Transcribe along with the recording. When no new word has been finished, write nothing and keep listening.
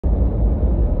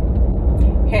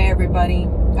Hey everybody,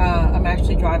 I'm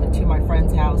actually driving to my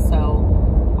friend's house,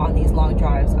 so on these long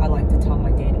drives I like to tell my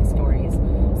dating stories.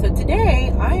 So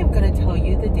today I am going to tell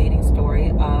you the dating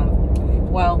story of,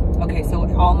 well, okay, so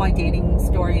all my dating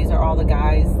stories are all the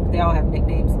guys, they all have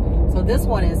nicknames. So this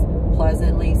one is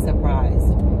Pleasantly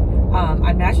Surprised.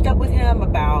 I matched up with him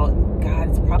about, God,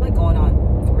 it's probably going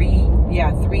on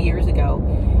 3 years ago.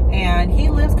 And he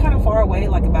lives kind of far away,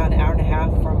 like about an hour and a half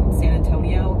from San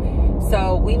Antonio.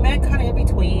 So we met kind of in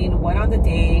between, went on the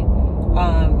date,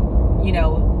 you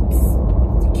know,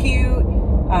 cute.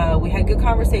 We had good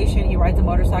conversation. He rides a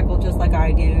motorcycle just like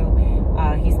I do.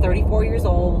 He's 34 years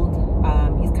old.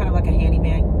 He's kind of like a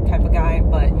handyman type of guy.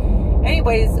 But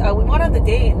anyways, we went on the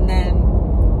date, and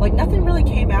then like nothing really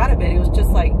came out of it. It was just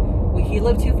like he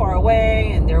lived too far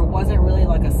away and there wasn't really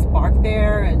like a spark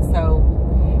there. And so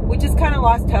we just kind of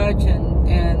lost touch,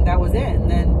 and that was it. And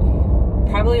then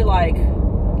probably like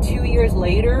 2 years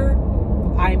later,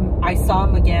 I saw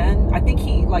him again. I think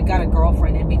he like got a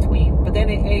girlfriend in between. But then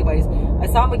anyways, I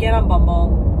saw him again on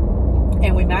Bumble,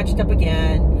 and we matched up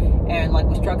again, and like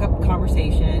we struck up a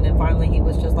conversation, and finally he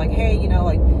was just like, hey, you know,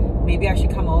 like maybe I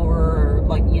should come over, or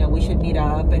like, you know, we should meet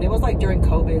up. And it was like during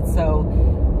COVID, so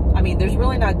I mean, there's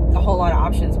really not a whole lot of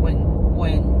options when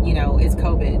you know, it's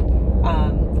COVID.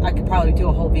 I could probably do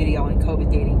a whole video on COVID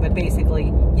dating, but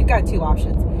basically you've got two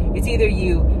options. It's either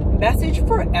you message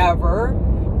forever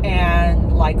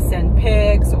and like send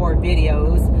pics or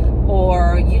videos,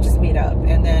 or you just meet up,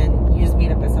 and then you just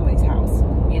meet up at somebody's house,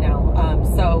 you know.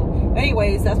 So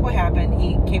anyways, that's what happened.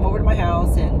 He came over to my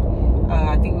house, and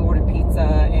I think we ordered pizza,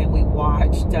 and we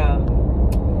watched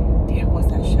damn, what's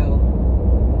that show,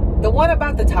 the one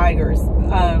about the tigers.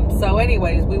 So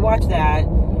anyways, we watched that,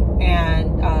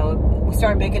 and we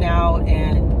started making out,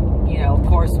 and you know, of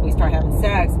course we started having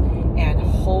sex, and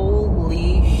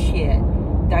holy shit,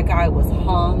 that guy was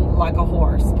hung like a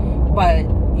horse. But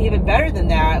even better than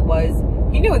that was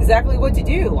he knew exactly what to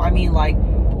do. I mean, like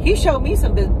he showed me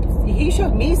some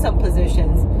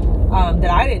positions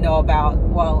that I didn't know about.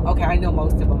 Well, okay, I know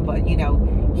most of them, but you know,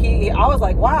 I was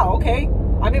like, wow, okay,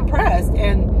 I'm impressed.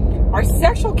 And our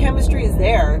sexual chemistry is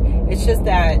there. It's just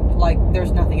that like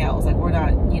there's nothing else. Like we're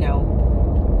not, you know,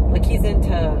 like he's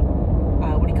into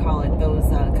what do you call it, those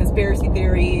conspiracy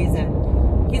theories,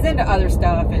 and he's into other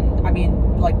stuff. And I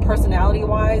mean, like personality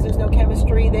wise, there's no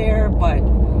chemistry there, but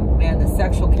man, the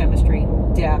sexual chemistry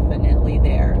definitely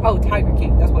there. Oh, Tiger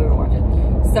King, that's what we were watching.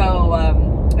 So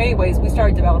anyways, we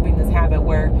started developing this habit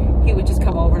where he would just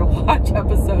come over to watch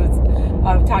episodes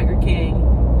of Tiger King,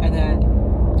 and then,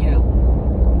 you know,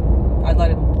 I'd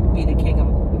let him be the king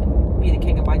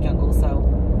of my jungle. So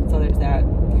there's that.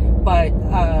 But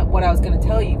what I was going to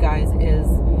tell you guys is,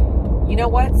 you know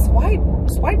what, swipe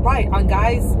right on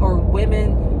guys or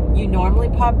women you normally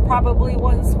probably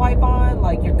wouldn't swipe on.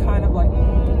 Like you're kind of like,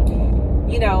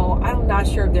 you know, I'm not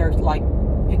sure if they're like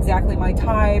exactly my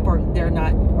type, or they're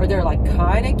not, or they're like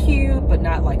kind of cute but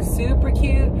not like super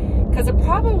cute. Because the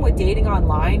problem with dating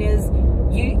online is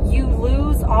you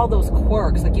lose all those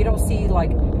quirks. Like you don't see,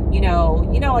 like, you know,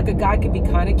 like a guy could be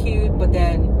kind of cute, but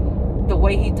then the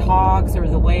way he talks or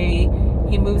the way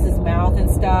he moves his mouth and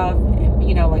stuff,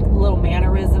 you know, like little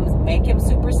mannerisms make him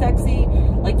super sexy.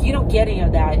 Like you don't get any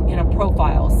of that in a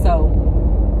profile. So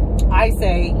I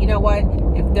say, you know what,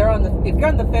 if you're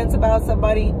on the fence about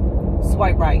somebody,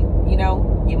 swipe right. You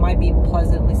know, you might be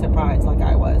pleasantly surprised like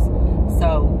I was.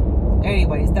 So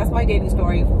anyways, that's my dating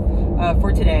story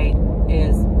for today,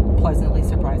 is Pleasantly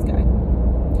Surprised Guy.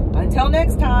 Until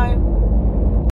next time.